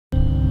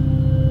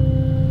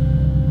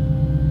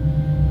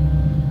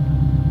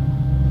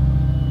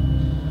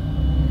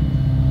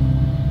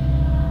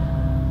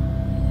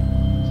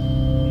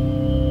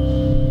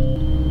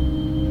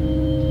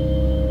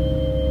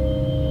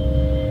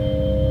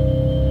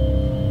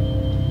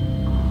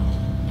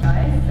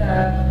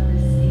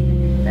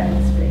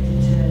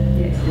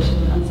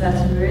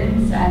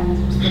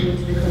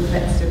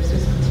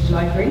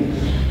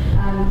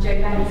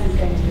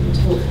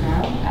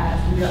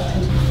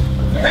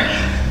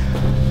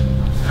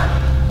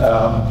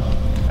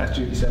As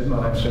Julie said,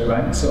 my name's Joe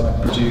Banks.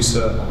 I produce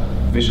a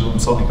visual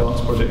and sonic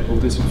arts project called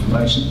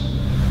Disinformation.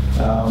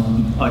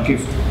 I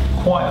give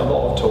quite a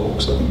lot of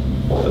talks. I think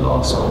the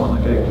last one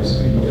I gave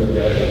was a year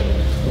ago.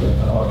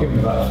 I've given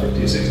about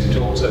 50 or 60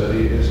 talks over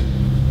the years.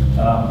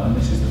 And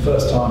this is the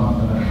first time I'm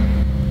going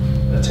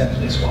to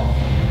attempt this one.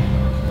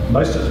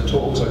 Most of the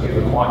talks I give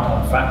are quite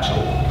kind of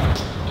factual.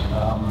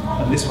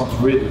 And this one's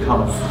really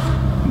kind of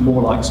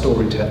more like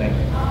storytelling.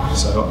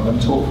 So I'm going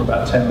to talk for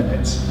about 10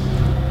 minutes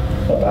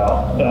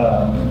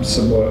about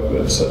some work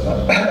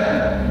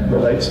that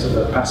relates to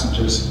the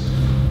Passen-gers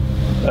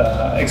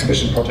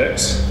exhibition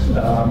projects,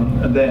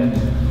 and then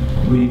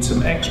read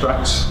some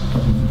extracts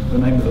from The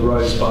Name of the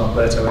Rose by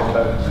Umberto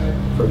Eco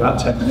for about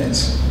 10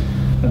 minutes,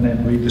 and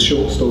then read the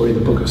short story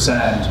The Book of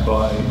Sand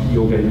by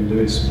Jorge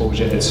Luis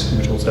Borges,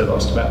 which also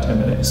lasts about 10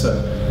 minutes.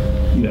 So,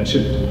 you know, it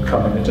should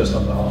come in at just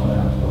under half an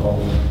hour for the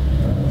whole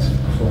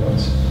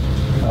performance.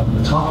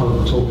 The title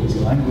of the talk is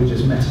Language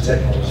as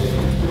Metatechnology.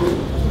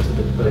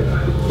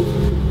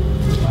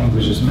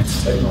 Language as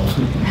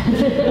metatechnology.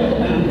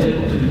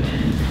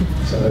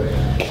 So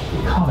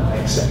it kind of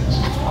makes sense.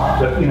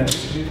 But you know,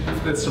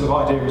 the sort of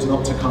idea is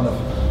not to kind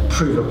of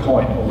prove a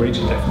point or reach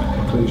a definite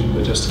conclusion,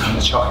 but just to kind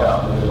of chuck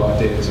out a load of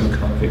ideas and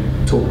kind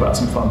of talk about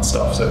some fun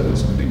stuff. So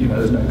there's, you know,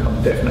 there's no kind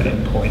of definite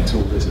end point to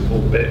all this. It's all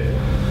a bit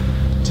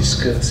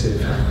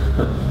discursive,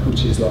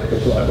 which is like a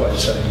polite way of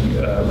saying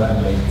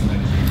rambling.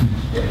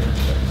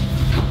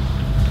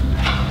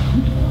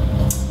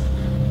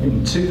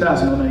 In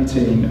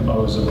 2018, I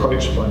was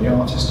approached by the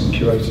artist and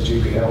curator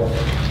Julie Gauld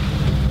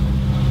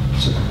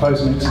to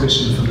propose an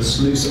exhibition for the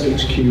Sluice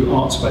HQ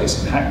art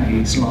space in Hackney,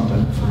 East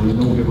London, for the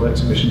inaugural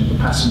exhibition of the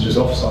Passen-gers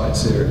Offside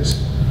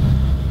series.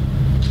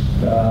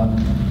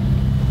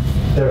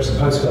 There are some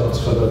postcards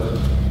for the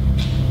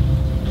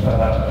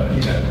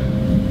you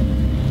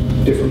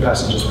know, different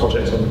Passen-gers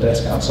projects on the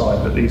desk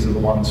outside, but these are the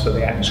ones for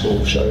the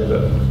actual show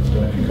that I don't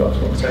know if you guys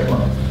want to take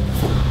one.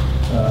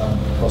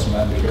 Possibly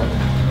Andy,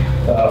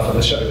 for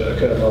the show that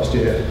occurred last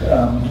year.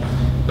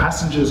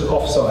 Passen-gers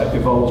Offsite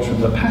evolved from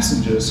the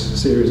Passen-gers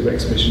series of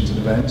exhibitions and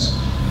events,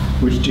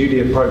 which Julie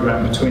had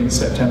programmed between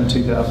September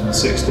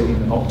 2016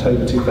 and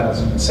October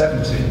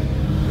 2017.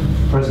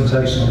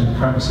 Presentation on the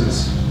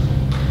premises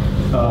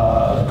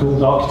of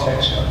Gauld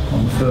architecture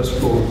on the first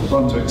floor of the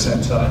Brunswick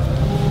Centre.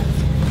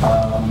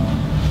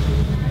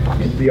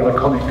 The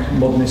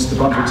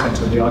Brunswick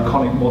Centre, the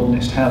iconic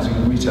modernist housing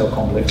and retail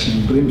complex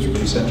in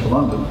Bloomsbury, central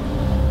London.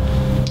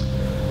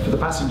 For the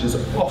Passen-gers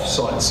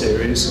Offsite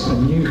series, a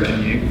new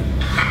venue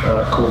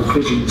called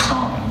Vision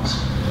Signs,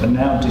 a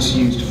now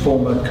disused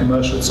former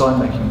commercial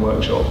sign-making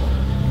workshop,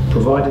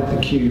 provided the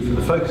cue for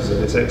the focus of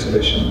this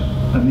exhibition,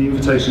 and the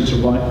invitation to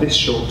write this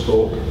short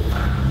talk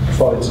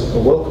provides a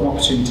welcome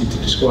opportunity to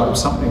describe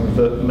something of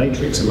the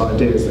matrix of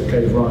ideas that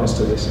gave rise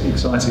to this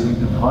exciting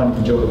and highly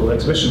enjoyable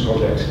exhibition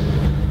project,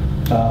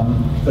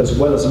 as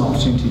well as an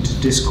opportunity to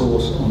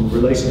discourse on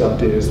related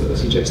ideas that are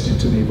suggested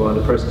to me by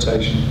the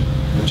presentation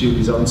of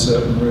Julie's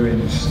Uncertain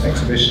Ruins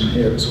exhibition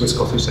here at Swiss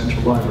Cottage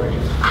Central Library.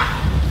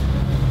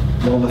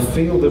 While the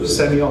field of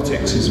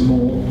semiotics is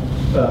more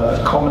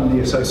commonly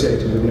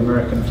associated with the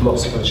American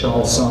philosopher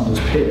Charles Sanders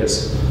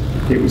Peirce,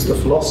 it was the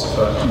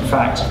philosopher, in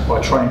fact, by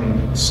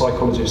training,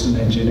 psychologist and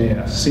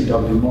engineer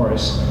C.W.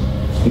 Morris,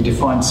 who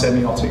defined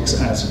semiotics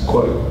as,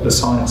 quote, the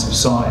science of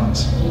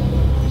signs.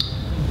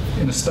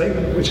 In a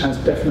statement which has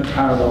definite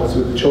parallels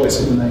with the choice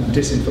of the name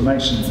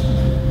Disinformation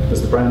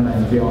as the brand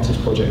name of the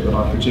artist project that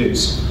I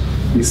produce,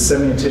 the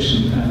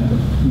semiotician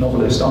and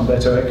novelist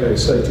Umberto Eco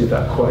stated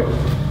that, quote,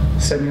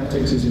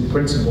 semiotics is in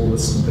principle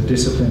the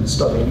discipline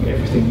studying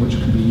everything which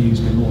can be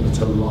used in order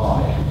to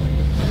lie.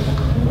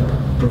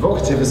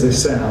 Provocative as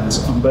this sounds,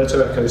 Umberto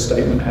Eco's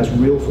statement has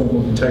real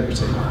formal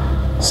integrity,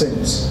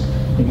 since,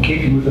 in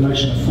keeping with the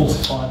notion of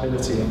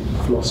falsifiability in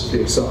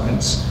philosophy of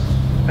science,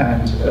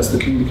 and as the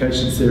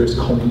communications theorist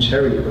Colin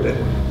Cherry put it,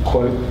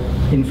 quote,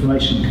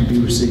 information can be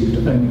received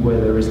only where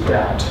there is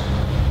doubt.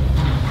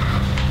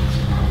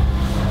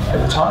 At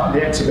the time of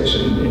the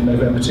exhibition in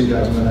November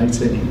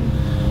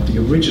 2018, the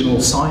original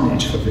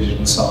signage for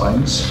Vision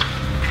Signs,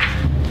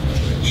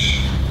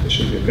 which there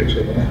should be a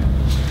picture here.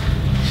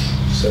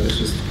 So this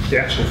was the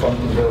actual front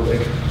of the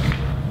building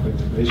with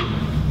the Vision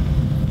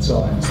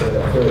signs. They're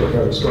a very,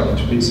 very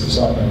strange piece of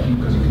sign making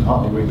because you can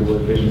hardly read the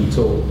word vision at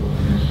all.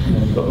 And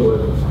then you've got the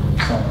word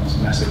signs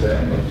massive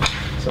there.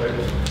 So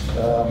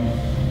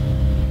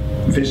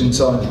Vision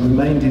signs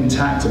remained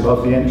intact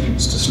above the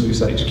entrance to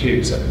Sluice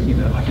HQ. So, you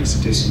know, like it's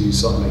a disused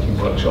sign making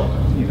workshop.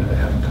 You know, they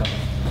haven't kind of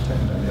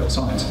taken down the old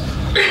signs.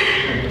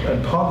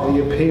 And part of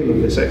the appeal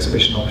of this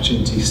exhibition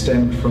opportunity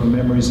stemmed from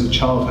memories of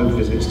childhood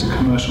visits to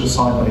commercial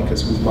sign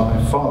makers with my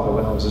father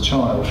when I was a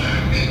child.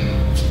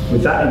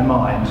 With that in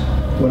mind,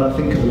 when I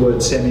think of the word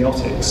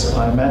semiotics,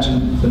 I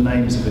imagine the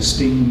names of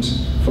esteemed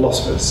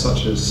philosophers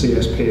such as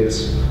C.S.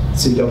 Peirce,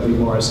 C.W.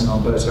 Morris and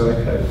Umberto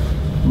Eco,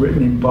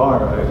 written in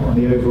biro on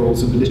the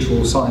overalls of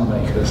literal sign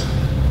makers.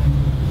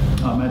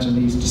 I imagine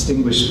these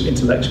distinguished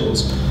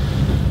intellectuals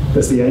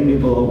as the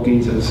amiable old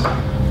geezers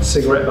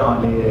cigarette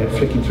behind the ear,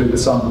 flicking through the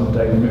sun on the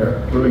Daily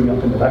Mirror, brewing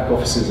up in the back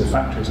offices of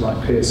factories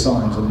like Pierce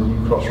Signs on the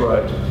New Cross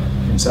Road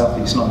in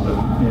southeast London,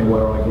 near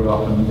where I grew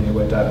up and near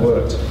where Dad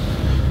worked.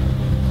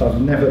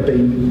 I've never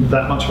been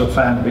that much of a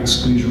fan of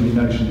exclusionary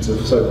notions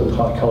of so-called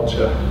high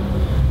culture,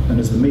 and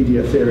as the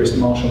media theorist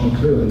Marshall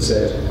McLuhan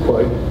said,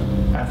 quote,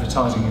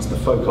 advertising is the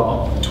folk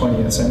art of the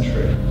 20th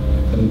century,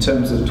 and in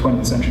terms of the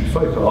 20th century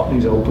folk art,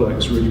 these old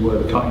blokes really were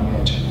the cutting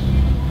edge.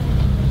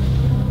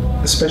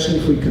 Especially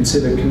if we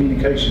consider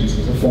communications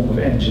as a form of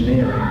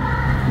engineering,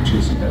 which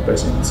is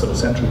basically the sort of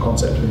central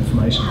concept of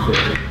information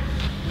theory.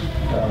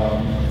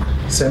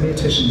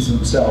 Semioticians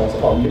themselves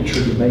are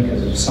literally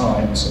makers of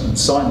signs, and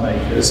sign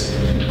makers,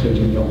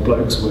 including the old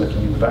blokes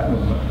working in the back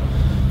room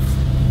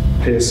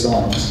at Pierce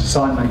Signs,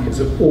 sign makers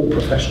of all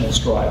professional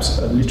stripes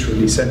are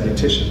literally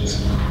semioticians.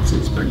 So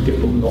it's pretty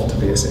difficult not to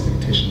be a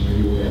semiotician,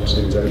 really. All you have to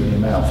do is open your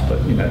mouth, but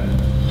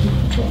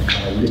try and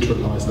kind of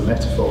literalise the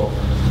metaphor.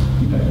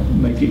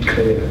 Make it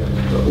clear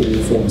that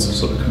all forms of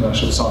sort of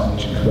commercial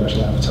signage and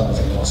commercial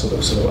advertising are sort of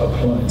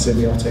applied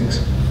semiotics.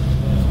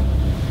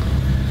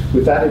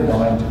 With that in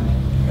mind,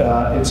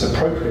 it's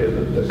appropriate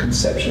that the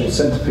conceptual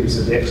centrepiece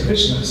of the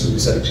exhibition at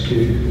Sluice HQ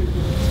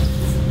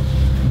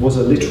was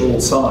a literal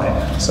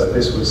sign. So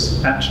this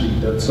was actually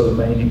the sort of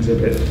main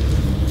exhibit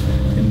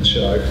in the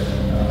show,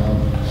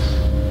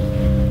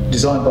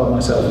 designed by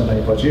myself and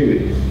made by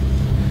Julie,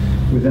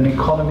 with an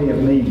economy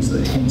of means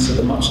that hints at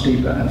a much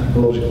deeper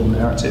anthropological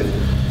narrative.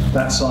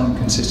 That sign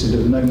consisted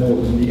of no more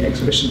than the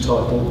exhibition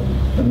title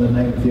and the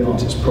name of the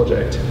artist's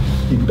project,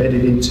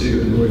 embedded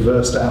into and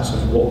reversed out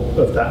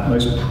of that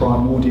most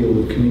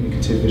primordial of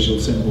communicative visual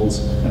symbols,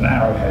 an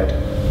arrowhead.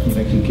 You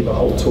can give a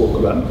whole talk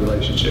about the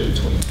relationship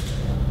between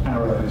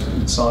arrows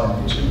and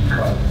signage and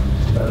kind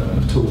of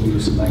development of tool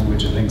use and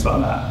language and things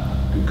like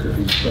that. It could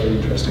be very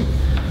interesting.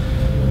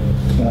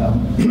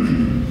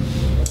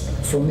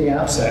 From the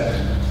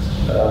outset,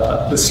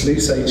 the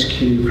Sluice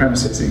HQ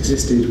premises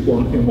existed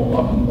in what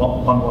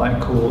one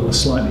might call a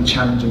slightly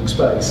challenging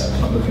space.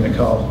 I'm looking at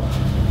Carl.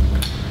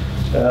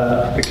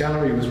 The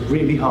gallery was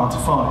really hard to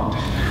find,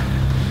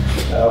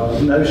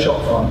 with no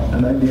shop front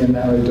and only a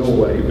narrow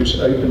doorway which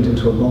opened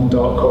into a long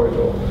dark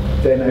corridor,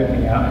 then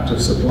opening out into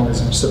a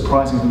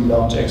surprisingly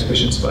large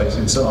exhibition space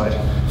inside.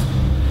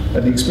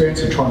 And the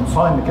experience of trying to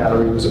find the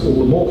gallery was all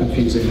the more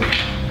confusing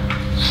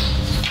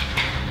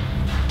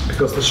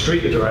because the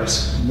street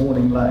address,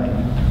 Morning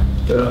Lane,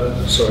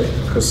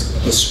 because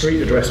the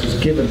street address was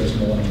given as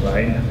Morning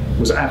Lane,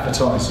 was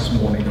advertised as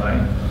Morning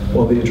Lane,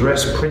 while the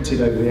address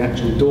printed over the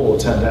actual door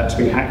turned out to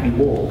be Hackney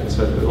Walk.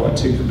 So they were like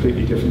two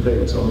completely different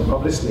things. On the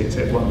publicity it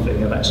said one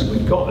thing, and actually when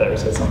you got there it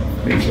said something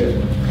completely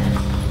different.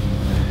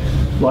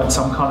 Like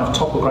some kind of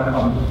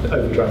topographical, I'm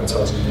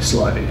over-dramatising this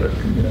slightly, but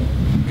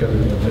go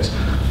with me on this.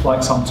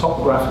 Like some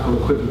topographical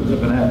equivalent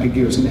of an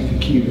ambiguous neck and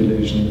cube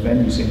illusion, the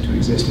venue seemed to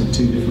exist in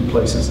two different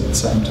places at the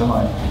same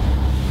time.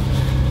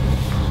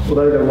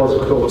 Although there was,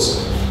 of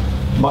course,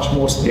 much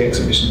more to the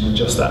exhibition than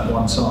just that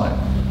one sign.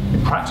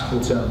 In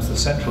practical terms, the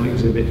central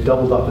exhibit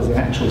doubled up as the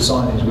actual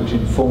signage which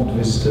informed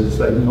visitors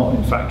they had not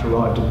in fact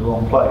arrived in the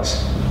wrong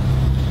place.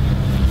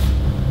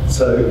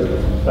 So,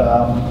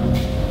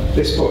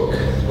 this book,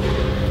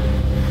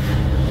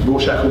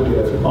 Rorschach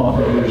Audio,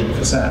 Art and Illusion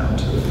for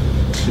Sound,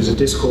 is a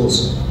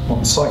discourse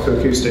on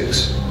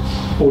psychoacoustics,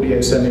 audio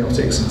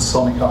semiotics and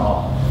sonic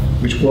art,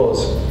 which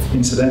was,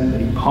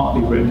 incidentally,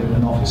 partly written in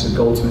an office at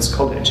Goldsmiths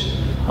Cottage,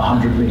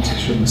 100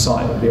 metres from the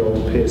site of the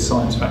old Pierce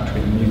Signs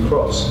factory in New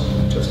Cross,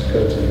 just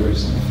occurred to me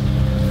recently.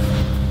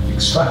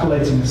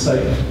 Extrapolating the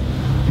statement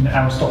in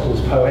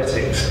Aristotle's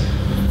Poetics,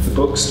 the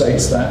book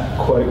states that,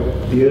 quote,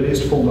 the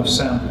earliest form of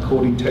sound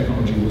recording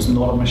technology was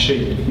not a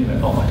machine,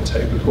 not like a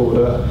tape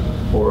recorder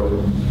or a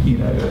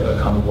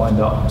kind of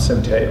wind-up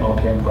 78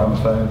 RPM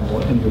gramophone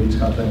or any of these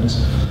kind of things.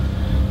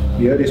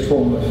 The earliest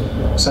form of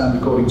sound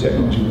recording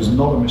technology was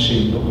not a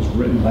machine, but was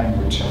written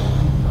language.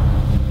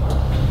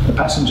 The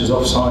Passen-gers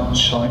off-site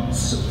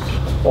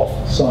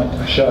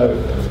show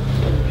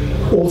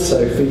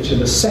also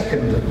featured a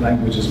second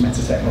language as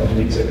meta-technology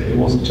exhibit. It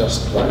wasn't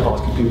just like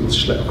asking people to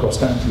schlep across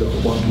town to look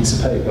at one piece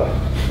of paper.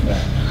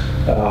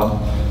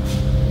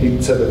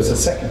 So there was a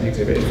second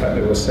exhibit. In fact,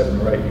 there were 7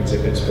 or 8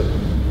 exhibits, but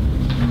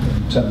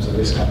in terms of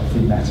this kind of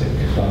thematic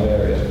kind of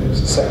area, there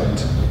was a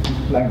second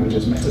language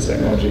as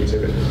meta-technology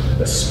exhibit.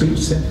 A speech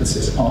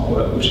synthesis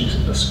artwork which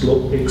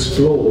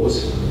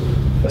explores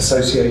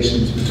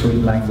associations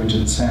between language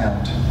and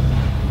sound.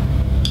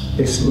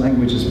 This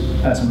language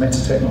as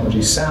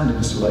meta-technology sound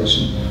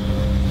installation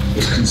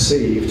was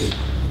conceived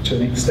to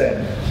an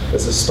extent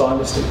as a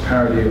stylistic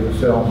parody of the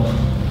film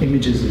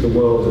Images of the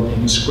World and the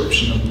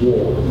Inscription of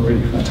War, a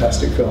really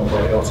fantastic film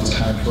by the artist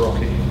Harry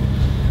Farocki.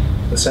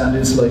 The sound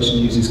installation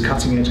uses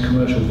cutting-edge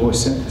commercial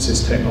voice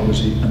synthesis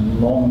technology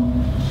and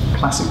long,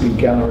 classically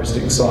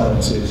galleristic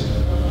silences,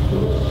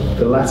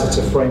 the latter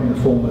to frame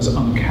the former's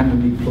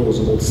uncannily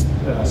plausible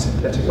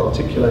synthetic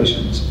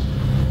articulations,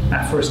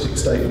 aphoristic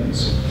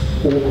statements,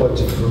 all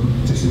quoted from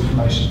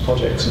disinformation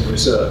projects and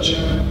research.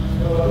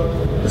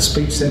 The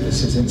speech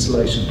synthesis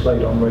installation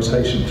played on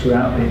rotation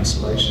throughout the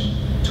installation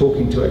to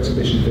talking to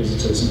exhibition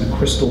visitors in a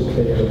crystal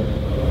clear,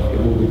 it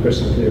will be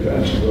crystal clear if it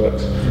actually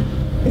works,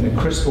 in a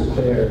crystal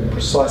clear and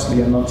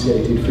precisely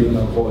enunciated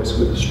female voice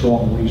with a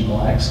strong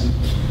regional accent.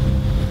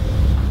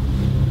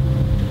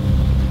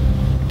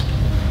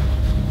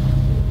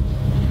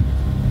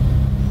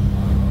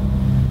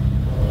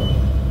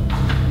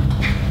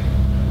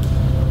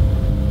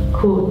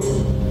 Quote,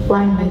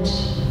 language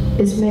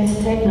is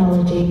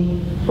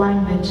meta-technology.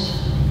 Language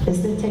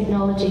is the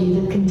technology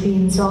that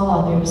contains all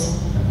others.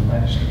 I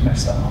managed to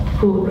mess that up.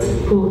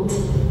 Quote,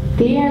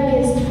 the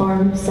earliest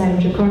form of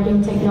sound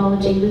recording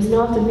technology was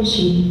not a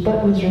machine,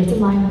 but was written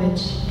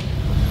language.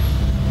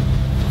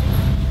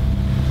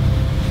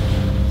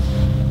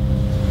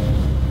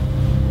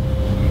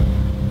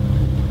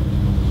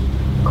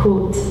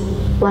 Quote,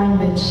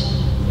 language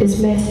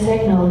is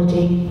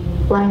meta-technology.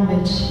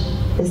 Language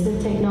is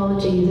the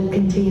technology that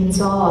contains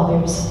all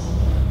others.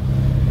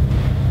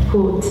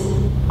 Quote,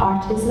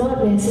 art is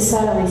not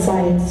necessarily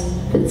science,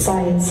 but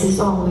science is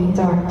always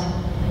art.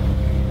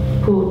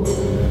 Quote,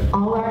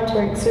 all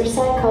artworks are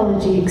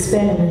psychology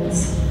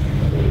experiments.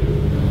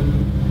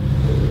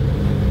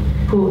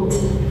 Quote,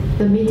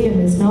 the medium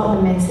is not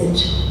the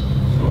message.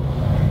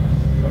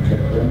 Okay,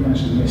 we haven't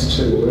mentioned this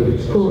too already.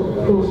 Quote,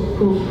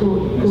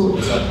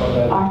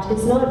 art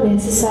is not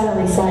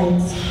necessarily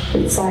science,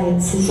 but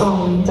science is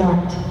always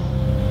art.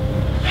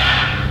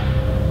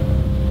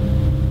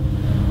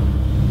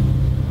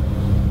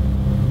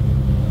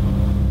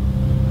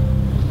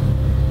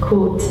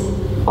 Quote,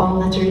 all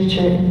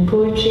literature and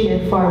poetry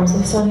are forms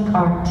of sonic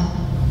art.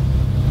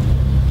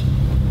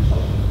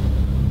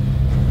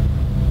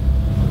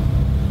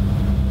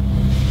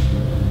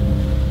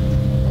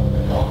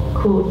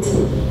 Quote,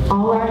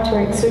 all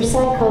artworks are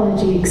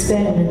psychology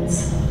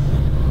experiments.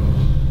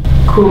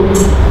 Quote,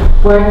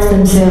 words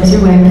themselves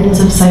are weapons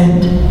of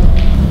sound.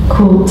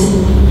 Quote,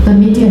 the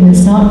medium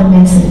is not the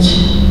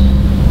message.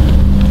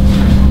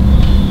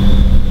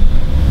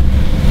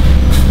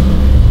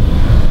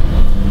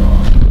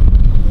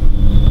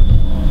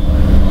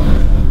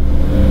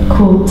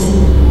 Quote,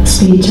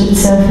 speech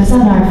itself is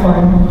an art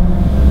form.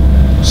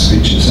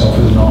 Speech itself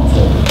is an art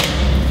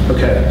form.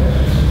 Okay.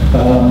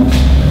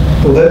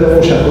 Although the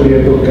Rorschach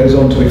audio book goes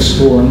on to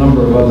explore a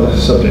number of other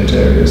subject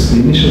areas, the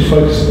initial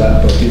focus of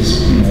that book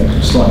is,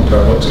 slightly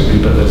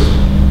paradoxically, but there's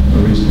a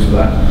reason for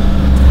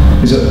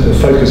that, is that the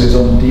focus is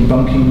on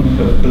debunking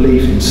of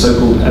belief in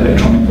so-called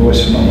electronic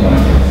voice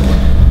phenomena.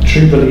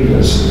 True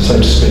believers, so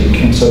to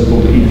speak, in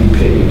so-called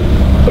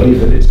EVP, believe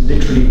that it's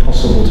literally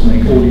possible to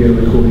make audio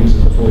recordings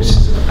of the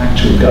voices of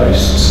actual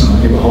ghosts, and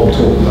I'll give a whole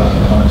talk about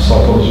the kind of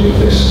psychology of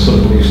this sort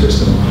of belief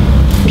system,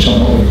 which I'm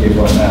not going to give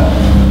right now,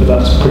 but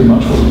that's pretty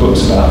much what the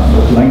book's about.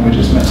 The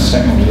language's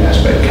meta-technology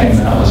aspect came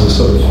out as a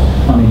sort of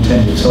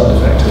unintended side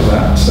effect of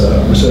that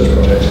research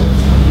project.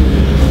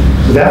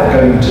 Without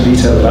going into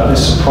detail about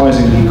this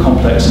surprisingly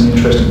complex and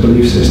interesting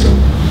belief system,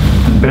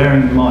 and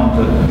bearing in mind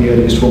that the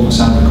earliest form of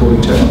sound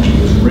recording technology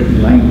was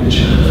written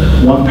language,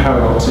 one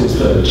paradox is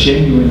that a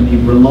genuinely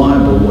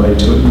reliable way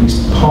to at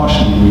least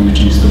partially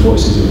reproduce the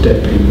voices of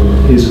dead people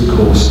is, of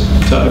course,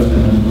 to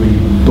open and read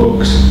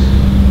books.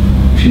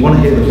 If you want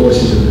to hear the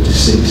voices of the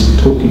deceased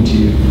talking to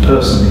you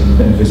personally,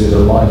 then visit a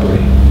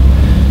library.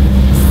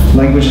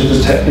 Language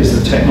is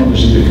the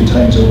technology that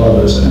contains all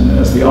others, and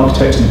as the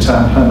architect and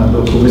town planner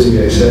Le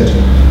Corbusier said,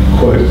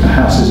 quote, a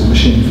house is a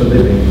machine for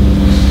living.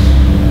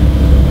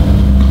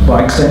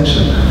 By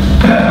extension,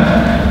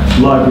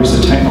 libraries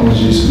are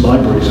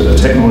the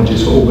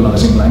technologies for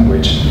organising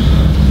language.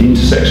 The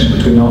intersection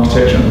between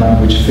architecture and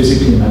language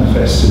physically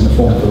manifests in the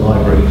form of the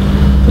library.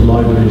 The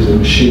library is a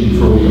machine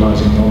for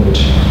organising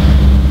knowledge.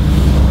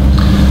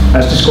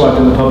 As described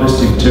in the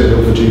publicity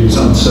material for June's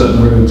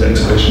Uncertain Ruins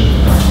exhibition,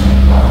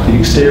 the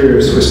exterior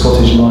of Swiss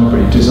Cottage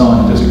Library,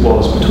 designed as it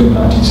was between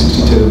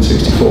 1962 and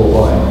 64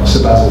 by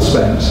Sir Basil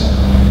Spence,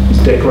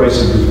 is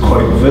decorated with,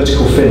 quote,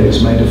 vertical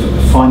fins made of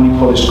finely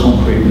polished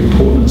concrete with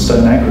Portland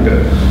stone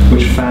aggregate,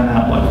 which fan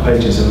out like the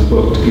pages of a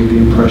book to give the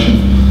impression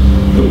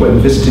that when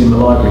visiting the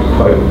library,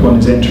 quote, one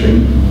is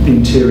entering the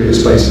interior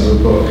space of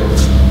a book.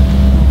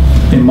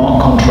 In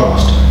marked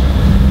contrast,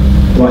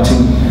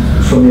 writing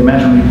from the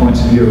imaginary points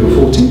of view of a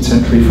 14th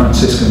century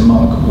Franciscan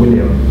monk,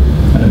 William,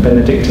 and a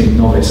Benedictine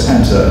novice,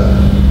 Enter,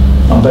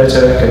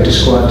 Umberto Eco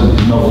described in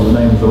his novel The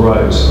Name of the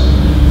Rose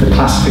the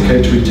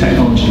classificatory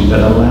technology that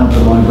allowed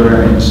the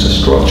librarians to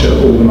structure,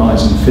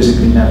 organise and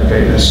physically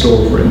navigate their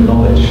store of written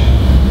knowledge.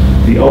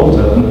 The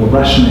older, more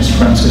rationalist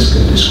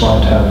Franciscan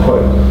described how,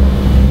 quote,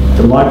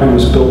 the library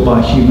was built by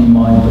a human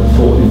mind that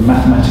thought in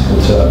mathematical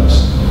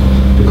terms,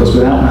 because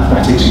without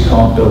mathematics you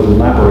can't build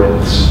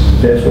labyrinths.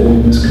 Therefore,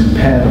 we must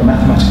compare our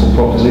mathematical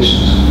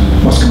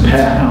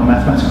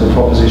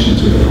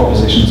propositions with the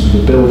propositions of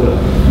the builder,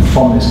 and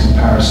from this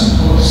comparison,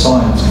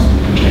 science can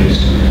be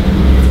produced.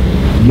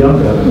 The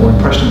younger, more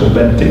impressionable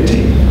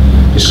Benedictine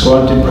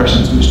described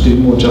impressions which do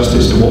more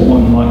justice to what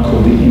one might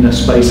call the inner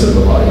space of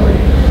the library.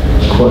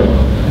 Quote,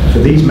 for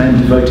these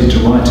men devoted to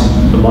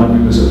writing, the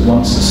library was at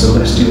once a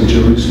celestial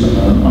Jerusalem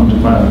and an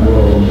underground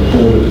world on the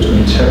border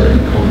between terra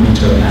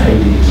incognito and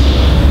Hades.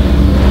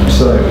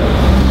 So,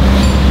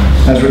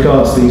 As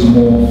regards these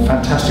more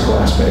fantastical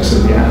aspects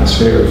of the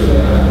atmosphere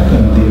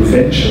and the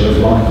adventure of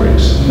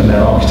libraries and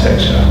their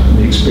architecture, and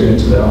the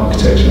experience of their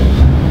architecture,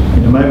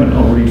 in a moment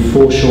I'll read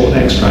 4 short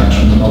extracts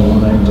from the novel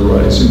The Name of the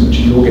Rose, in which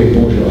Jorge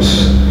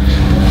Borges,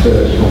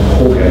 or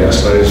Jorge, I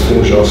suppose,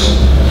 Borges,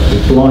 the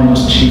blind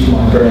chief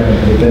librarian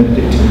of the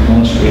Benedictine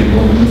monastery in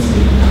northern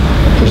Italy,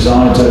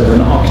 presides over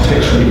an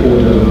architecturally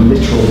ordered and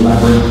literal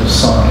labyrinth of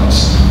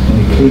science, an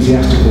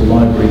ecclesiastical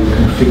library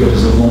configured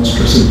as a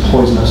monstrous and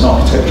poisonous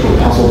architectural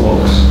puzzle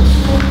box.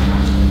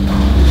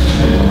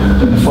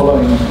 In the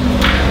following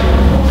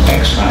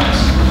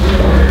extracts,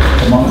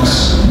 the monks,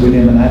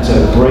 William and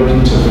Adso, break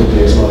into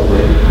Jorge's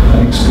library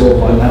and explore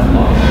by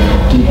lamplight,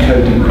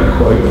 decoding a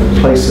quote, a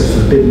place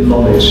of forbidden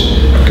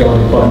knowledge,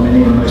 guarded by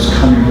many and most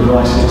cunning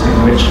devices in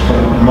which,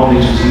 quote,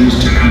 knowledge is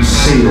used to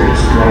conceal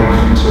rather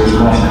than to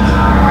enlighten.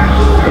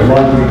 The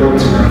library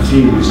built to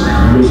confuse,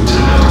 read, to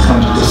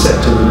conjure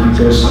deceptive and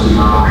ghostly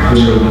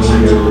visual and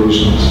audio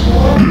illusions.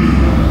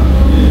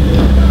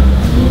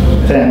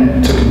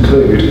 Then, to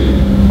conclude,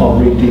 I'll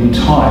read the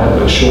entire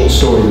but short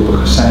story of the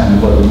Book of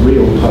Sand by the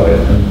real poet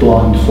and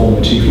blind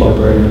former chief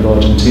librarian of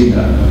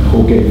Argentina,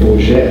 Jorge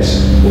Borges,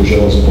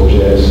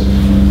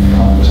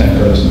 same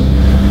person.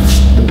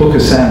 The Book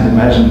of Sand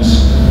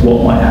imagines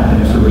what might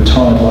happen if a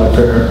retired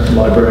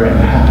librarian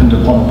happened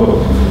upon a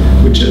book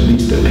which at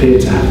least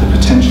appeared to have the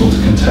potential to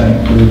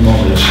contain blue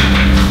knowledge.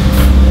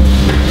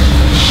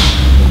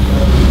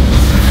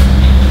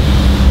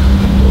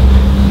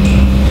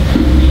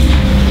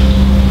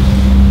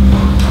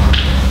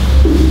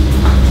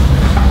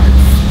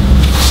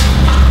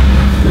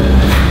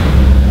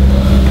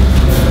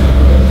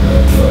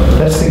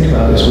 Let's think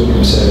about this,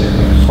 William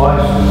said.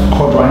 5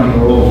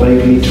 quadrangular or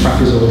vaguely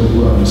trapezoidal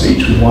rooms,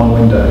 each with 1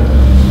 window,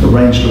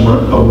 arranged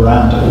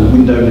around a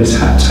windowless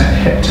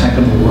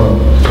heptagonal room,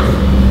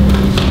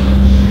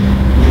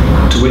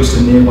 to which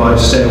the nearby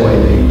stairway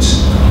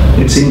leads.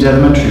 It seems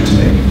elementary to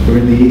me. We're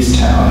in the East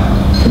Tower.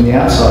 From the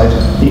outside,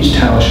 each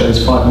tower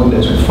shows 5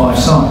 windows with 5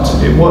 sides.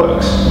 It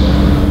works.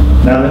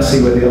 Now let's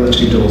see where the other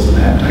 2 doors of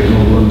the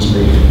heptagonal rooms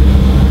lead.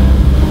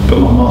 But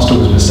my master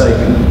was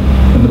mistaken,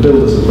 and the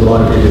builders of the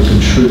library had been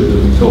shrewder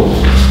than we thought.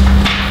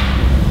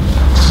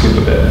 Skip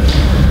a bit.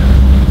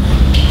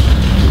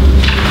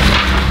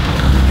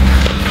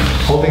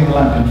 Holding the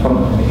lamp in front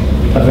of me,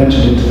 I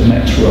ventured into the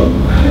next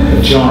room.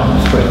 A giant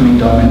of threatening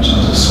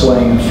dimensions, a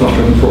swaying and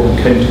fluttering form,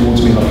 came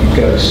towards me like a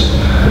ghost.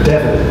 "The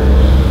devil!"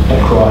 I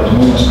cried, and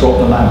almost dropped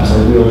the lamp as I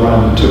wheeled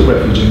round and took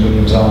refuge in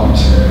William's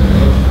arms.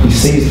 He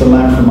seized the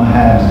lamp from my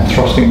hand and,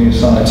 thrusting me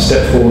aside,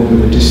 stepped forward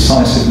with a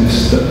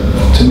decisiveness that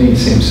to me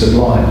seemed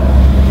sublime.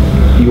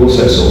 He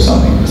also saw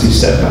something as he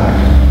stepped back.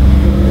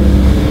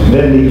 He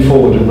then leaned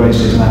forward and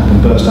raised his lamp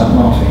and burst out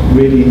laughing.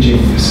 "Really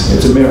ingenious.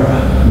 It's a mirror."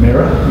 "A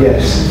mirror?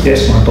 Yes,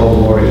 yes, my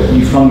bold warrior.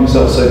 You flung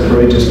yourself so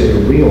courageously at a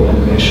real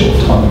enemy a short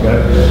time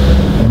ago,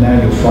 and now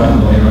you're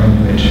frightened by your own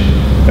image.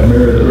 A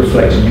mirror that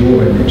reflected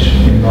your image,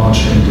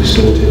 enlarged and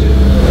distorted."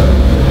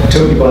 He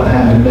took me by the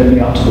hand and led me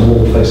up to the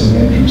wall facing the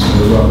entrance to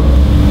the room.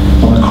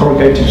 On a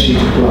corrugated sheet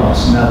of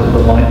glass, now that the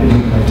light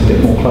illuminated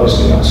it more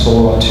closely, I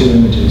saw our 2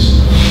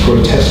 images,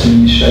 grotesquely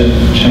in shape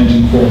and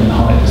changing form and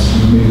height as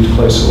we moved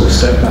closer or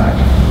stepped back.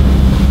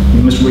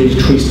 "You must read a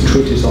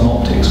treatise on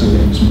optics,"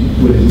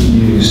 William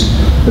mused,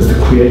 as the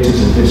creators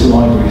of this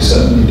library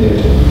certainly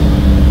did.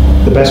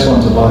 "The best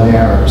ones are by the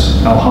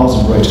Arabs.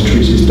 Alhazen wrote a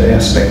treatise, De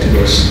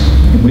Aspectibus,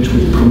 in which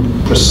with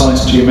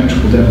precise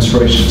geometrical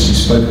demonstrations he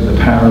spoke of the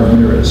power of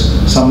mirrors,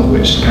 some of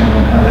which, depending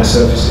on how their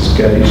surface is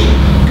gauged,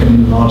 can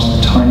enlarge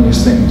the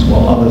tiniest things,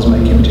 while others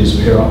make images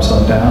appear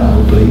upside down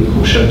or oblique,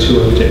 or show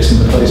 2 objects in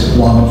the place of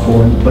 1 or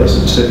 4 in the place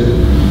of 2.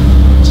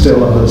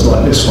 Still others,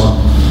 like this one,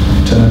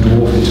 turn a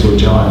dwarf into a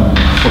giant,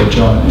 or a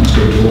giant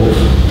into a dwarf."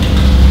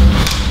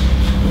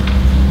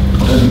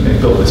 I don't think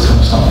they've built this kind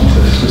of stuff into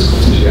Sluice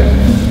Cottage yet.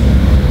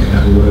 We can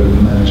have a word with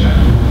the manager.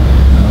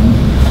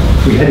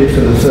 We headed for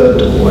the 3rd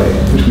doorway,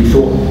 which we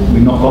thought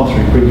we'd not gone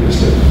through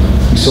previously.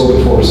 We saw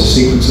before us a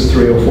sequence of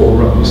 3 or 4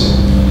 rooms,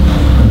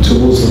 and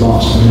towards the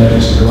last we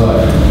noticed a glow.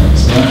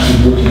 So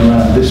actually walking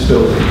around this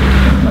building,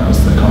 and that was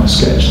the kind of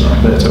sketch that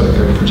Alberto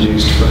Eco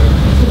produced for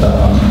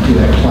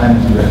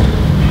planning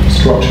the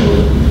structure of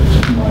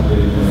the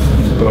library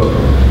in the book.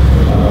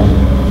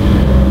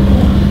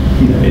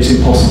 It's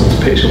impossible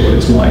to picture what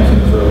it's like in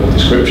a verbal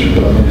description,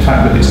 but I mean, the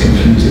fact that it's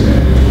confusing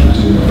gives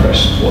you an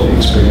impression of what the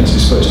experience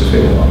is supposed to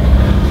feel like.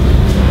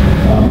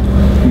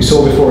 We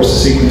saw before us a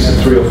sequence of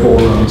 3 or 4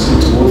 rooms,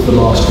 and towards the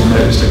last we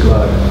noticed a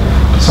glow.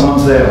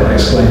 "Someone's there," I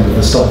exclaimed with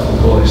a stifled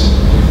voice.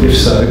 "If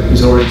so,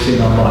 he's already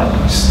seen our light,"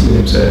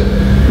 William said.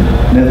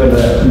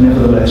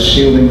 Nevertheless,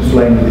 shielding the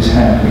flame with his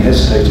hand, we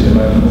hesitated a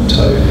moment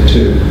or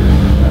 2.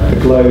 The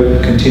glow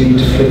continued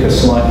to flicker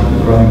slightly,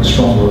 but growing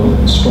stronger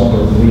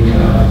and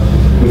weaker.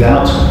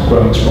 Without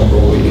growing stronger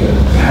or weaker.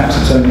 "Perhaps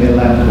it's only a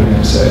lamp,"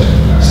 William said,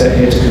 "set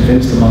here to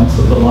convince the monks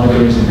that the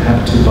library is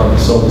inhabited by the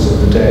souls of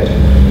the dead.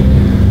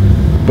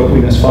 But we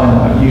must find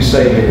out. You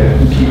stay here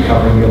and keep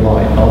covering your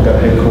light. I'll go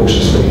ahead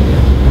cautiously."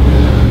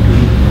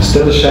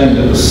 Still ashamed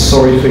at the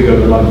sorry figure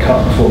that I'd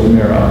cut before the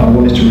mirror, I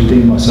wanted to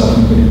redeem myself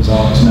in William's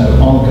arms. No,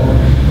 I'll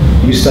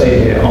go. You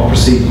stay here, I'll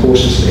proceed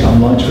cautiously.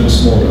 I'm lighter and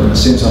smaller, and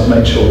as soon as I've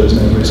made sure there's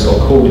no risk,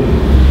 I'll call you.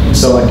 And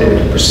so I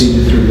did,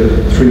 proceeded through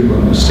the 3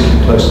 rooms, sticking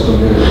close to the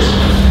walls.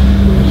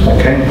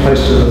 I came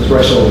close to the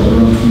threshold of the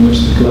room from which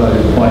the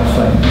glow, quite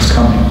faint, was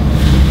coming.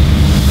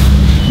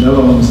 No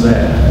one was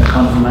there. A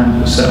kind of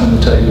lamp was set on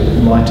the table,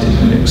 lighted,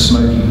 and it was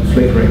smoking and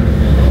flickering.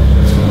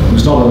 It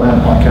was not a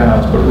lamp like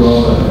ours, but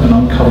rather an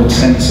uncovered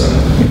censer,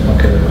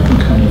 like a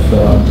kind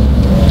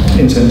of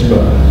incense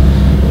burner.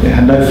 It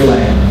had no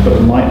flame, but a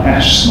light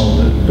ash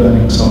smouldered,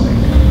 burning something.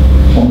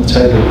 On the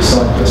table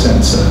beside the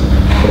censer,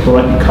 a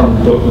brightly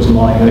coloured book was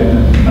lying open,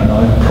 and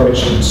I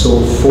approached and saw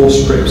 4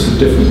 strips of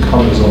different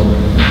colours on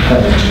the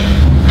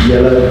page: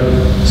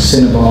 yellow,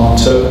 cinnabar,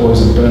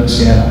 turquoise, and burnt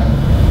sienna.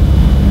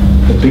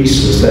 The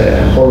beast was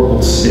there, horrible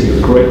to see,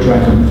 a great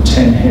dragon with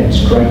 10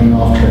 heads dragging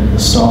after him the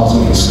stars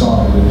of the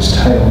sky with his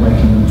tail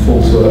making them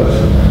fall to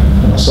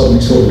earth. And I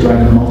suddenly saw the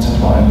dragon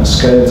multiply, and the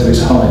scales of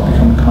his hide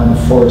become a kind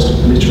of forest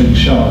of glittering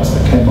shards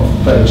that came off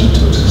the page and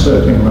took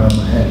circling around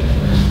my head.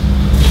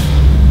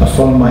 I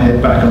flung my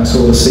head back and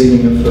saw the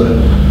ceiling of the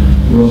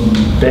room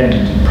bend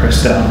and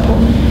press down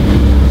upon me.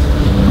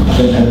 I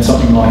then heard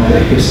something like the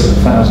hiss of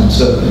 1,000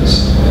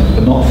 serpents,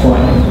 but not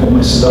frightening,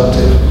 almost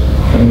seductive.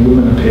 And a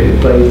woman appeared,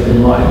 bathed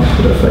in light, and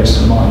put her face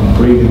to mine,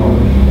 breathing on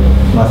me.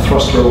 And I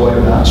thrust her away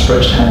with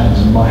outstretched hands,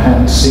 and my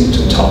hands seemed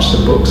to touch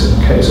the books in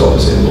the case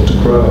opposite, or to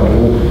grow out of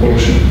all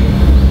proportion.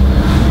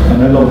 I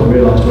no longer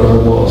realised where I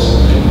was,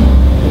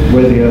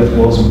 where the earth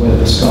was and where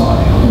the sky.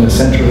 In the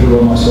centre of the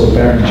room I saw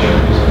Berenger,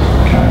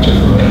 a character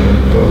from earlier in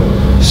the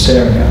book,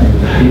 staring at me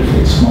with a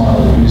hateful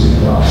smile,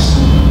 oozing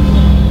lust.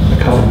 I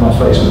covered my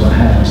face with my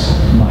hands.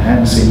 My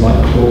hands seemed like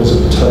claws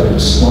of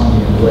toads,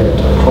 slimy and red.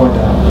 I cried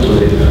out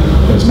bitterly.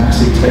 There was an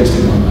acid taste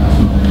in my mouth,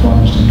 and I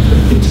plunged into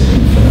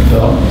infinite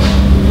darkness.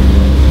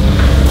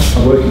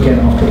 I woke again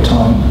after a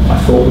time. I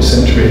thought with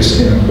centuries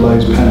hearing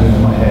blows pounding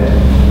on my head.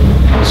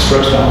 I was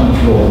stretched out on the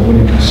floor, and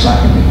William was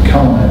slapping me.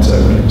 "Come on, Enzo,"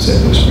 William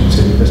said, whispering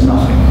to me. "There's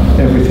nothing.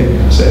 Everything,"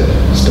 I said,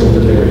 still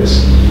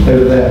delirious.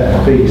 "Over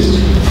there, a beast."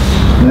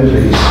 "No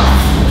beast."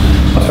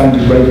 I found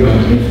you raving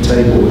underneath the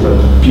table with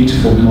a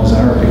beautiful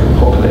Mozarabic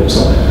apocalypse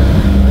on it.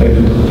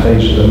 Opened at the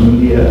page of the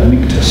Mulia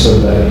Amicta Sole,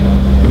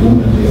 the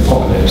woman of the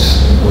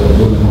apocalypse, or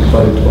the woman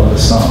clothed by the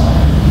sun,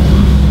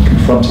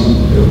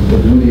 confronting the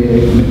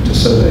Mulia Amicta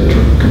Sole,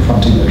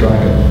 confronting the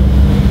dragon.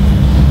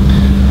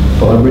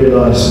 But I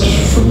realised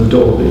from the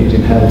door that you'd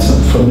inhaled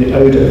from the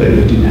odour that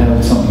you'd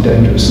inhaled something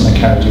dangerous, and I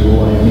carried you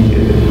away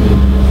immediately.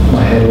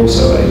 My head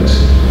also ached.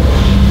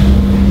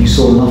 You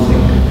saw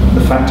nothing.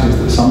 The fact is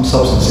that some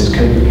substances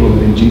capable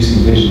of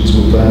inducing visions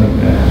were burning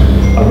there.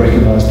 I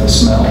recognised the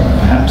smell,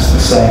 perhaps the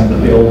same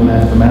that the old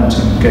man of the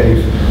mountain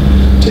gave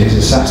to his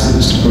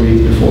assassins to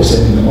breathe before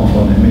sending them off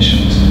on their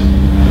missions.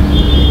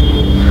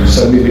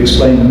 So we've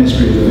explained the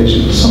mystery of the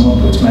visions.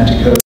 Someone puts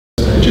magic herbs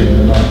there during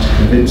the night to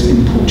convince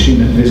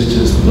importunate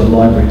visitors that the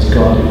library is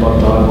guarded by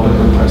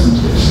diabolical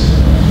presences.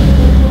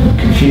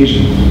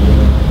 Confusion.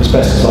 As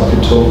best as I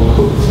could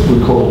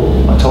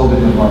recall, I told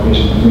him of my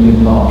vision, and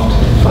William laughed.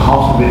 For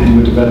half of it you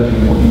were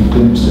developing what you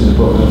glimpsed in the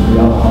book, and for the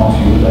other half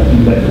you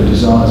let your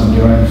desires and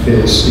your own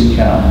fears speak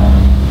out.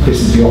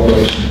 This is the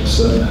operation of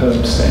certain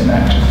herbs set in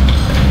action.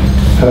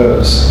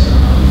 Herbs,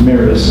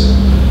 mirrors.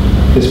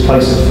 This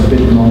place of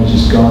forbidden knowledge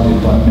is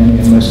guarded by many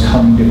and most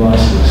cunning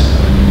devices.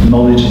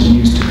 Knowledge is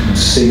used to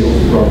conceal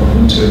rather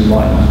than to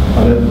enlighten.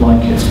 I don't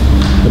like it.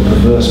 The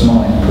perverse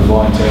mind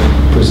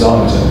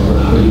presides over the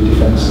holy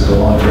defence of the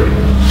library.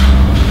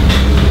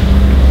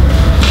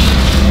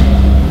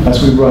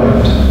 As we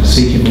roamed,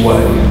 seeking the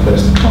way,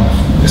 there's the kind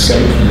of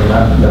escape from the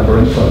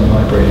labyrinth of the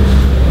library.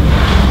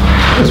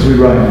 As we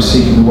roamed,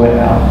 seeking the way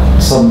out,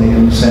 suddenly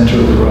in the centre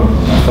of the room,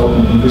 I felt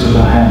an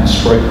invisible hand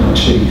stroke my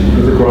cheek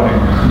with a groan,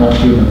 not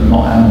human,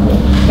 not animal,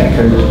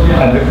 echoed,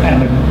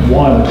 and a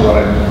wild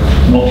groan,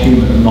 not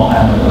human, not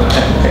animal,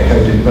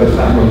 echoed in both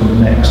that room and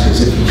the next,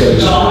 as if a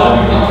ghost was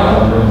from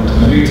one room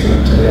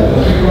to the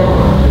other.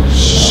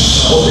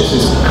 What this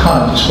is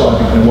kind of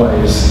describing in a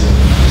way is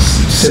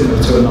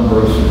similar to a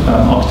number of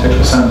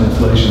architectural sound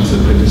installations that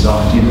have been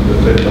designed. You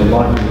know, the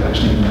library is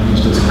actually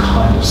used as a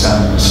kind of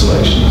sound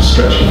installation,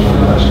 stretching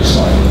actually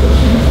slightly.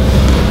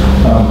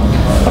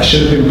 I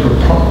should have been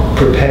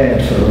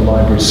prepared for the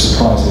library's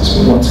surprises,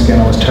 but once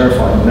again I was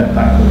terrified and leapt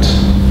backwards.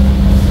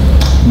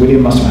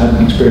 William must have had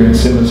an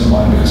experience similar to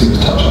mine because he was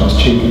touched on his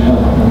cheek and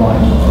held up the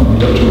light when we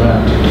looked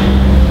around.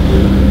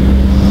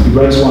 He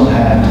raised one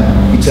hand,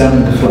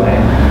 examined the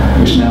flame,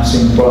 which now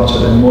seemed brighter,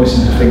 then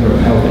moistened a finger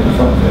and held it in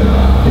front of him.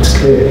 "It's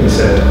clear," he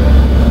said,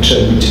 and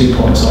showed me 2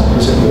 points on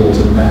opposite walls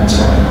of the man's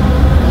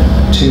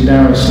hide. 2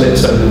 narrow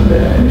slits opened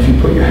there, and if you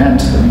put your hand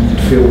to them, you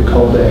could feel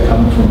cold air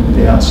coming from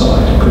the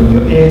outside. Putting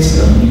your ear to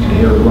them, you could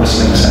hear a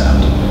rustling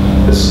sound,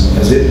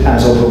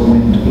 as of a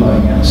wind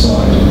blowing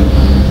outside.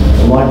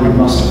 The library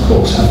must, of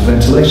course, have a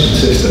ventilation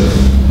system,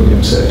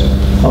 William said.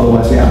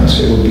 Otherwise the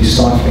atmosphere would be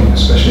stifling,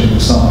 especially in the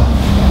summer.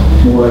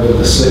 Moreover,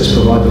 the slits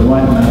provide the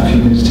right amount of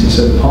humidity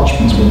so the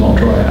parchments will not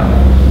dry out.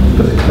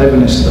 But the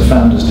cleverness of the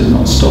founders did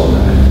not stop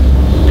there.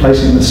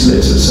 Placing the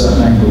slits at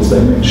certain angles, they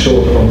made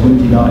sure that on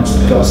windy nights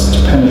the gusts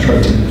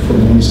penetrating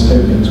from these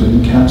openings would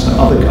encounter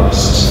other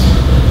gusts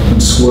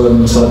and swirl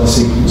inside the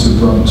sequence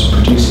of rungs,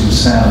 producing the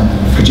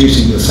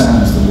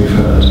sounds that we've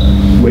heard,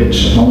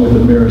 which, along with the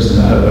mirrors and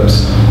the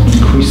herbs,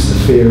 increase the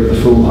fear of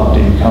the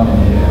foolhardy who come in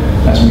here,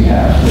 as we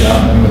have,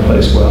 without knowing the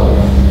place well,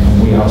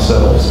 and we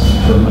ourselves,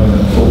 for a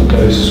moment, thought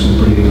ghosts were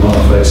breathing on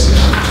our faces.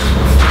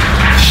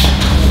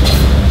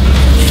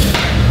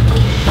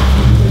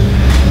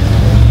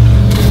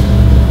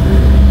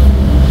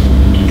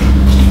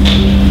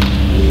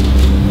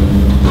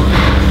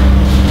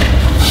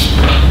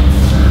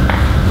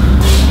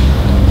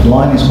 The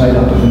line is made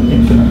up of an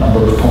infinite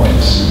number of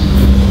points,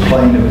 the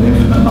plane of an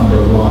infinite number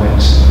of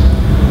lines,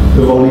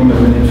 the volume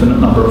of an infinite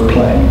number of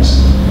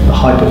planes, the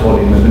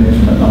hypervolume of an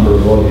infinite number of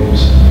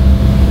volumes.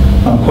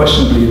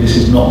 Unquestionably, this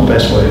is not the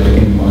best way of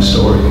beginning my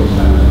story.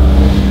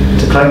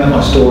 To claim that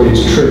my story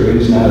is true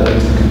is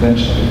nowadays the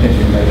convention of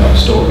every made-up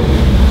story,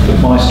 but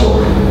my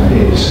story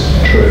is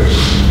true.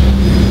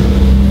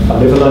 I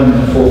live alone in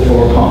a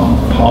fourth-floor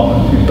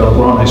apartment in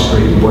Belgrano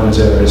Street in Buenos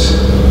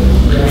Aires.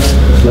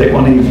 Late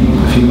one evening,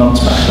 a few months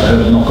back, I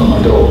heard a knock on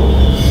my door.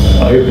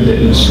 I opened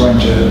it and a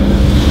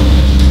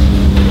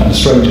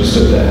stranger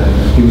stood there.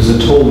 He was a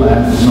tall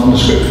man with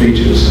nondescript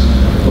features,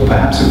 or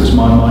perhaps it was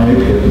my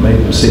myopia that made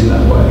him seem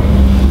that way.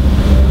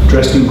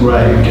 Dressed in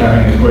grey and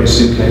carrying a grey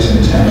suitcase in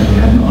his hand, he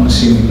had an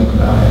unassuming look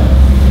about him.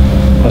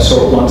 I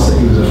saw at once that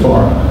he was a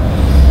foreigner.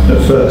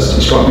 At first,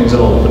 he struck me as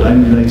old, but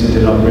only later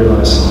did I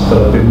realise that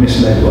I'd been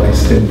misled by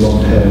his thin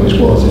blonde hair, which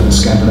was, in a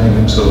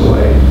Scandinavian sort of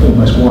way,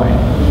 almost white.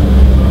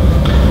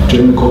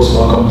 During the course of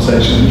our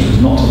conversation, which was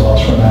not to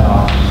last for an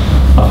hour, I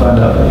found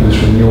out that he was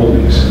from the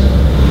Orkneys.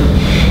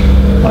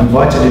 I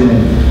invited him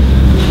in,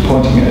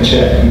 pointing at a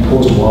chair. He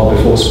paused a while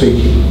before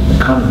speaking. A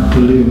kind of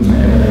bloom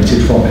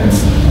emanated from him,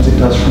 as it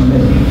does from me.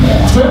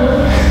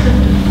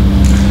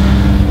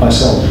 I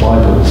sell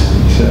Bibles,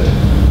 he said.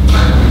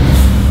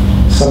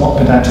 Somewhat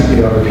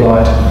pedantically, I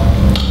replied,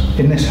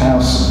 in this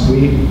house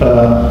we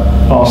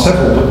are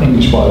several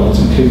English Bibles,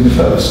 including the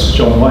first,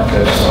 John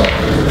Wycliffe.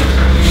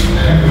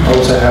 I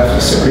also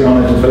have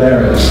Cipriano de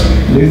Valerius,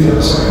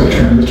 Luther's, which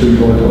from a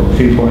literary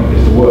viewpoint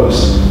is the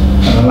worst,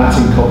 and a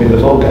Latin copy of the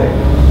Vulgate.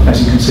 As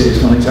you can see,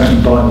 it's not exactly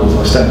Bibles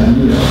I stand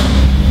in need of.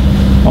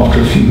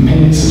 After a few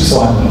minutes of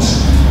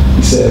silence,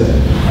 he said,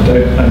 I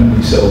don't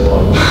only sell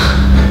Bibles.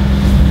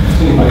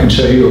 I can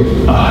show you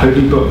a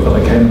holy book that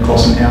I came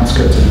across in the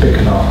outskirts of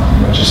Bikanar,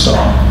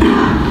 Rajasthan.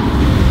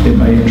 It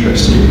may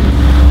interest you.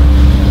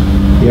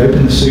 He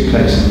opened the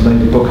suitcase and laid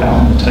the book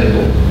out on the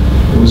table.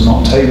 It was an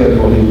octavo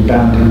volume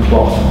bound in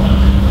cloth.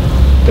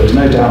 There was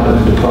no doubt that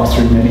it had passed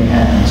through many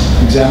hands.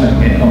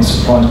 Examining it, I was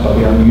surprised by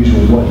the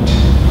unusual weight.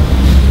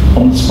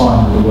 On the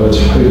spine were the words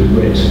Holy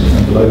Writ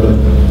and below them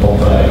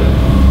Bombay.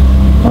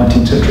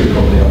 19th century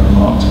probably, I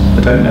remarked. I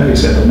don't know, he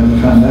said, I never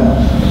found out.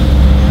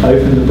 I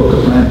opened the book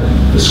at random.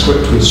 The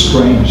script was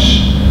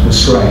strange.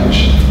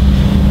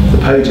 The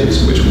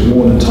pages, which were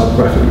worn and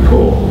typographically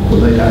poor, were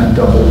laid out in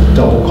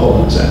double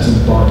columns as in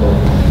the Bible.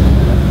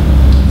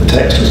 The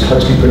text was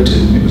closely printed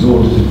and it was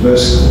ordered in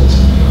versicles.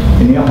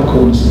 In the upper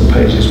corners of the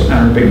pages were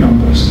Arabic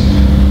numbers.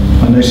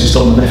 I noticed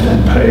on the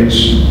left-hand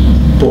page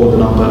bore the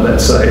number,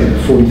 let's say,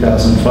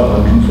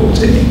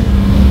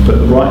 40,514, but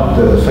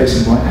the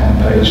facing right-hand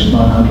page,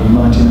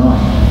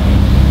 999.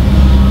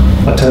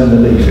 I turned the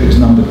leaf, it was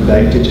numbered with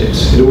 8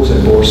 digits. It also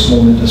bore a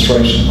small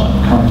illustration like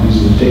the kind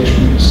used in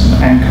dictionaries,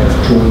 an anchor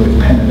drawn with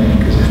pen and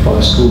ink as if by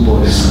a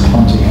schoolboy's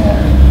clumsy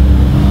hand.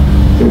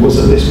 It was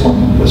at this point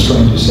that the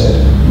stranger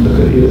said, look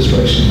at the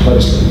illustration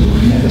closely, you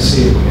will never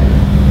see it again.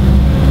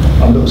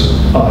 I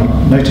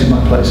noted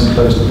my place and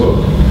closed the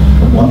book,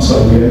 and once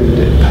I reopened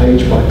it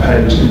page by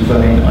page in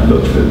vain, I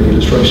looked for the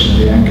illustration of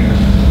the anchor.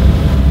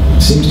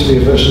 It seems to be a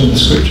version of the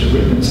scripture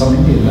written in some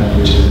Indian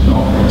language, is it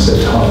not? I said,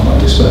 to hide my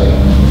dismay.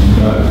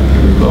 No, he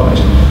replied.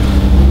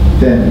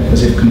 Then,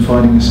 as if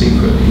confiding a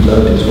secret, he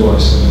lowered his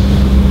voice.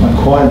 I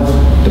acquired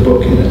the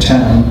book in a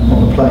town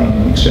on the plain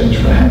in exchange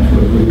for a handful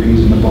of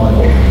rupees and a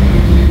Bible.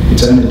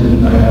 Its owner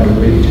didn't know how to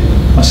read.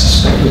 I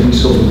suspect that he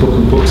saw the book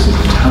of books as a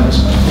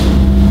talisman.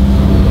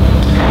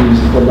 He was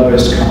the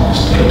lowest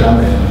caste, a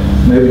Dalit.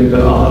 Nobody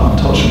but other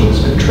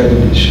untouchables could tread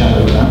in his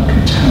shadow without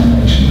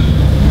contamination.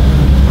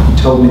 He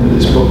told me that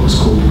this book was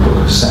called the Book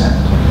of Sand,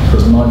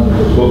 because neither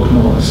the book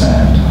nor the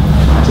sand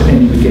has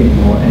any beginning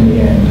or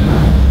any end.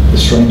 The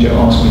stranger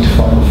asked me to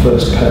find the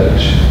first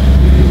page.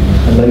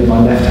 I laid my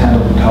left hand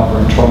on the cover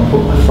and tried to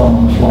put my thumb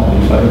on the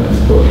flyleaf over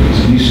the book. It was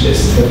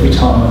useless. Every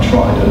time I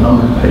tried, a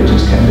number of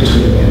pages came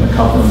between me and the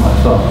cover and my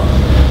thumb.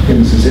 It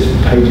was as if the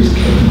pages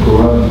kept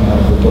growing out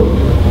of the book.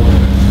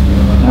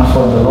 Now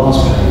find the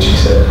last page, he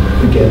said.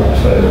 Again I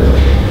failed.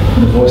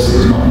 In a voice that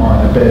was not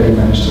mine, I barely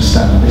managed to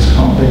stammer, this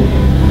can't be.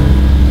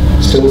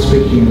 Still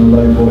speaking in a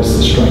low voice,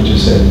 the stranger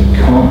said, it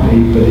can't be,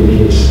 but it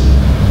is.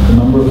 The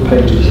number of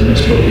pages in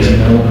this book is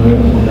no more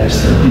or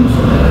less than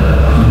infinite.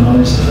 None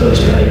is the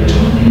first page,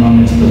 none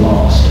is the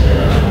last.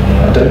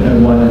 don't know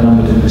why they're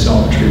numbered in this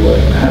arbitrary way,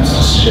 perhaps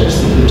to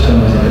suggest that the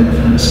terms of an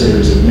infinite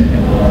series of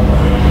n1.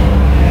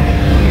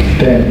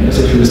 Then, as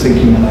if he was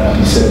thinking aloud,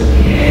 he said,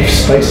 if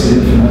space is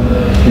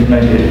infinite, we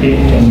may be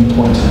at any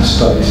point in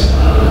space.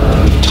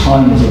 If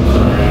time is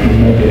infinite, we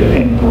may be at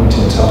any point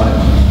in time.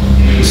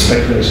 His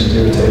speculations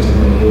irritated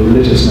me. They were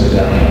religious, no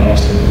doubt, I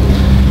asked him.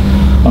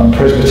 I'm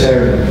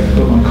Presbyterian,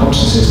 but my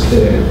conscience is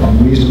clear.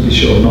 I'm reasonably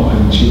sure of not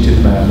having cheated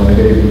the man when I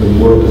gave him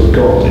the word of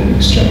God in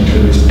exchange for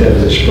this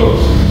devilish book.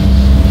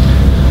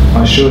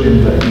 I assured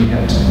him that he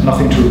had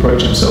nothing to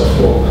reproach himself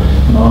for,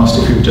 and I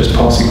asked if he were just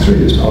passing through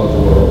this part of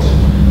the world.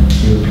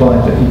 He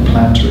replied that he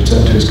planned to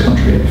return to his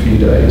country in a few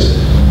days,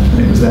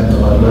 and it was then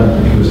that I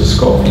learned that he was a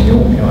Scot from the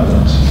Orkney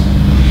Islands.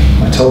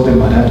 I told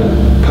him I'd had a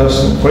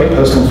great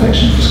personal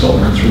affection for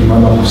Scotland through my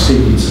love of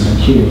Stevenson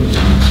and Hume.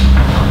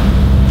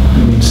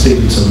 You mean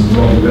Stevenson and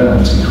Robbie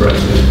Burns, he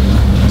corrected.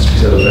 As he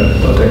said, I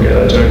don't get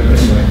that joke, but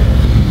anyway,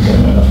 I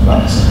don't know enough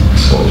about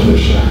Scottish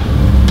literature.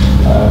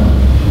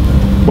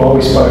 While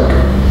we spoke,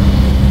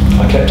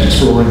 I kept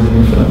exploring the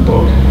infinite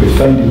book. With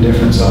feigned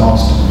indifference, I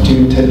asked, do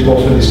you intend to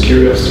offer this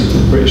curiosity to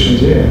the British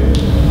Museum?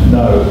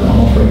 No, I'm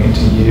offering it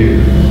to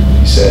you,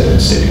 he said, and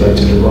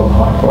stipulated a rather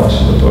high price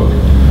for the book.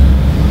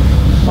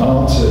 I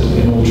answered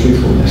in all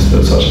truthfulness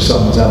that such a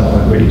sum was out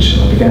of my reach,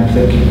 and I began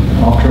thinking.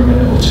 After a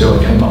minute or two, I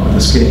came up with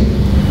a scheme.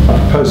 I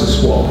proposed a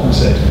swap and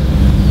said,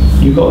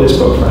 you got this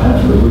book for a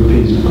handful of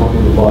rupees and a copy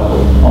of the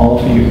Bible. I'll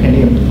offer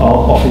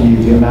you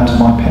the amount of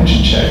my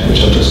pension cheque,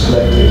 which I've just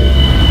collected,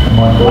 and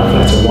my black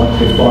letter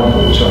Wycliffe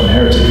Bible, which I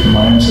inherited from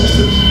my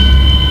ancestors.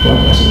 Black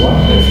letter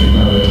Wycliffe, you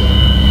know it.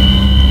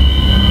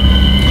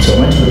 So I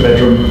went to the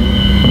bedroom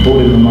and brought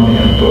in the money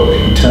and the book.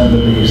 He turned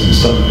the leaves and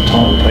studied the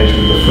title page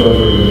with the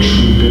fervour of a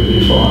true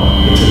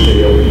bibliophile. It's a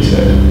deal, he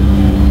said.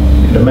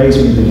 It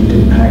amazed me that he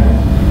didn't hang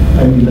on.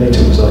 Only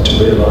later was I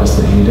to realise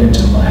that he had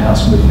entered my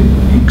house with the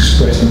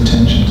express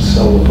intention to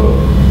sell the book.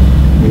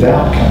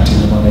 Without counting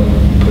the money,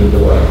 he put it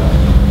away.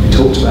 He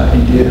talked about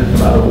India,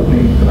 about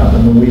Orkney, about the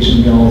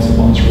Norwegian Jarls that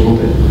once ruled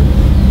it.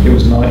 It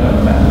was night when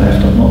the man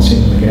left. I've not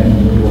seen him again,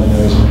 nor do I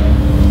know his name.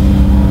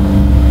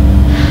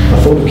 I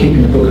thought of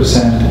keeping the book of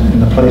sand in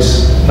the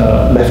place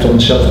left on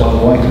the shelf by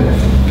the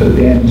Wycliffe, but in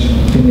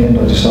the end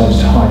I decided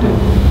to hide it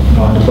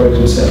behind a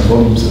broken set of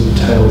volumes of the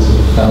Tales of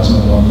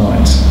 1001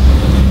 Nights.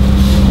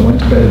 I went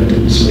to bed and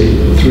didn't sleep.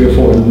 At 3 or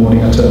 4 in the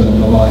morning I turned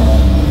on the light.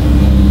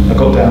 I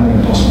got down the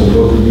impossible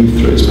book and leafed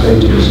through its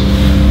pages.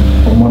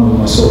 On one of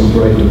them I saw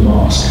engraved a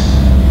mask.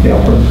 The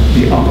upper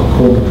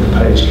corner of the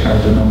page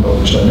carried a number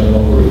which I no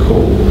longer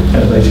recall,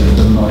 elevated to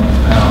the 9th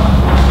power.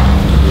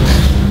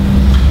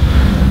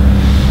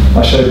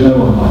 I showed no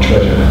one my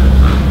treasure.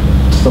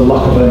 To the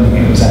luck of owning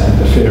it was added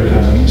the fear of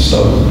having it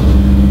stolen,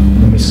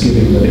 and the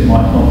misgiving that it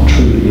might not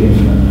truly be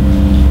infinite.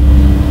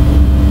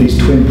 These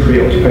twin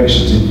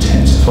preoccupations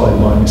intensified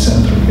my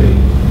misanthropy.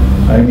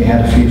 I only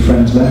had a few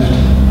friends left.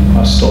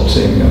 I stopped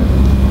seeing them.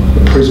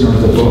 The prisoner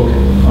of the book,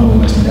 I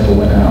almost never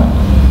went out.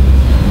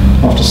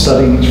 After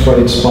studying its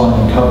frayed spine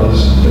and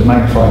covers with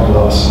magnifying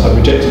glass, I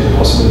rejected the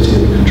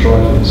possibility of a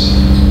contrivance.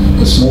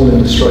 The small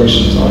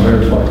illustrations I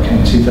verified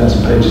came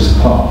 2,000 pages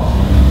apart.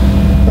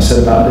 I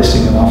set about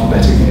listing them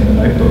alphabetically in a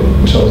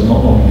notebook, which I was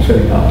not long in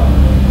filling up.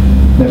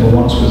 Never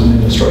once was an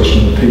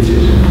illustration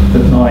repeated.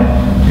 At night,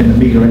 in the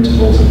meagre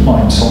intervals of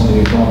my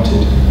insomnia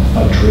granted,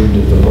 I dreamed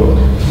of the book.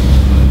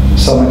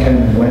 Summer came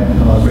and went,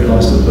 and I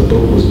realised that the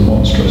book was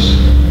monstrous.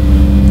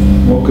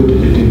 What good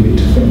did it do me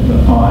to think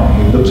that I,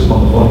 who looked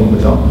upon the volume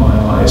with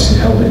my eyes, who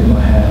held it in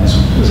my hands,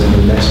 was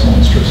any less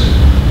monstrous?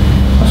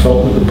 I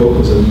felt that the book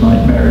was a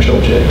nightmarish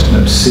object,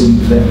 an obscene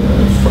thing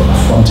that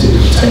affronted,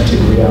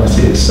 tainted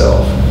reality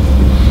itself.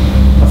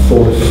 I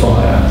thought of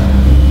fire,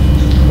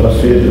 but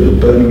I feared that the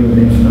burning of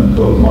an infinite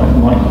book might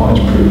likewise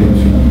prove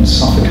infinite and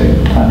suffocate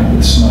the planet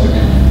with smoke.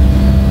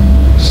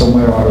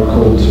 Somewhere I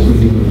recalled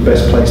reading that the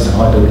best place to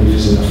hide a leaf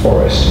is in a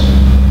forest.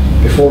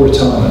 Before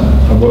retirement,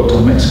 I worked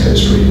on Mexico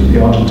Street at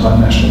the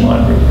Argentine National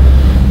Library,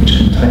 which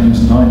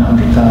contains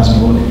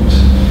 900,000 volumes.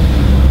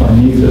 I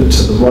knew that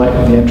to the right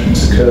of the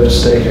entrance a curved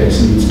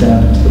staircase leads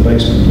down into the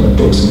basement where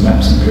books and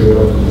maps and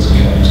periodicals are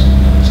kept.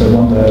 So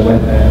one day I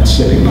went there, and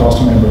slipping past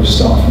a member of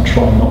staff and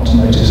trying not to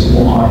notice at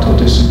what height or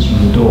distance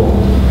from the door,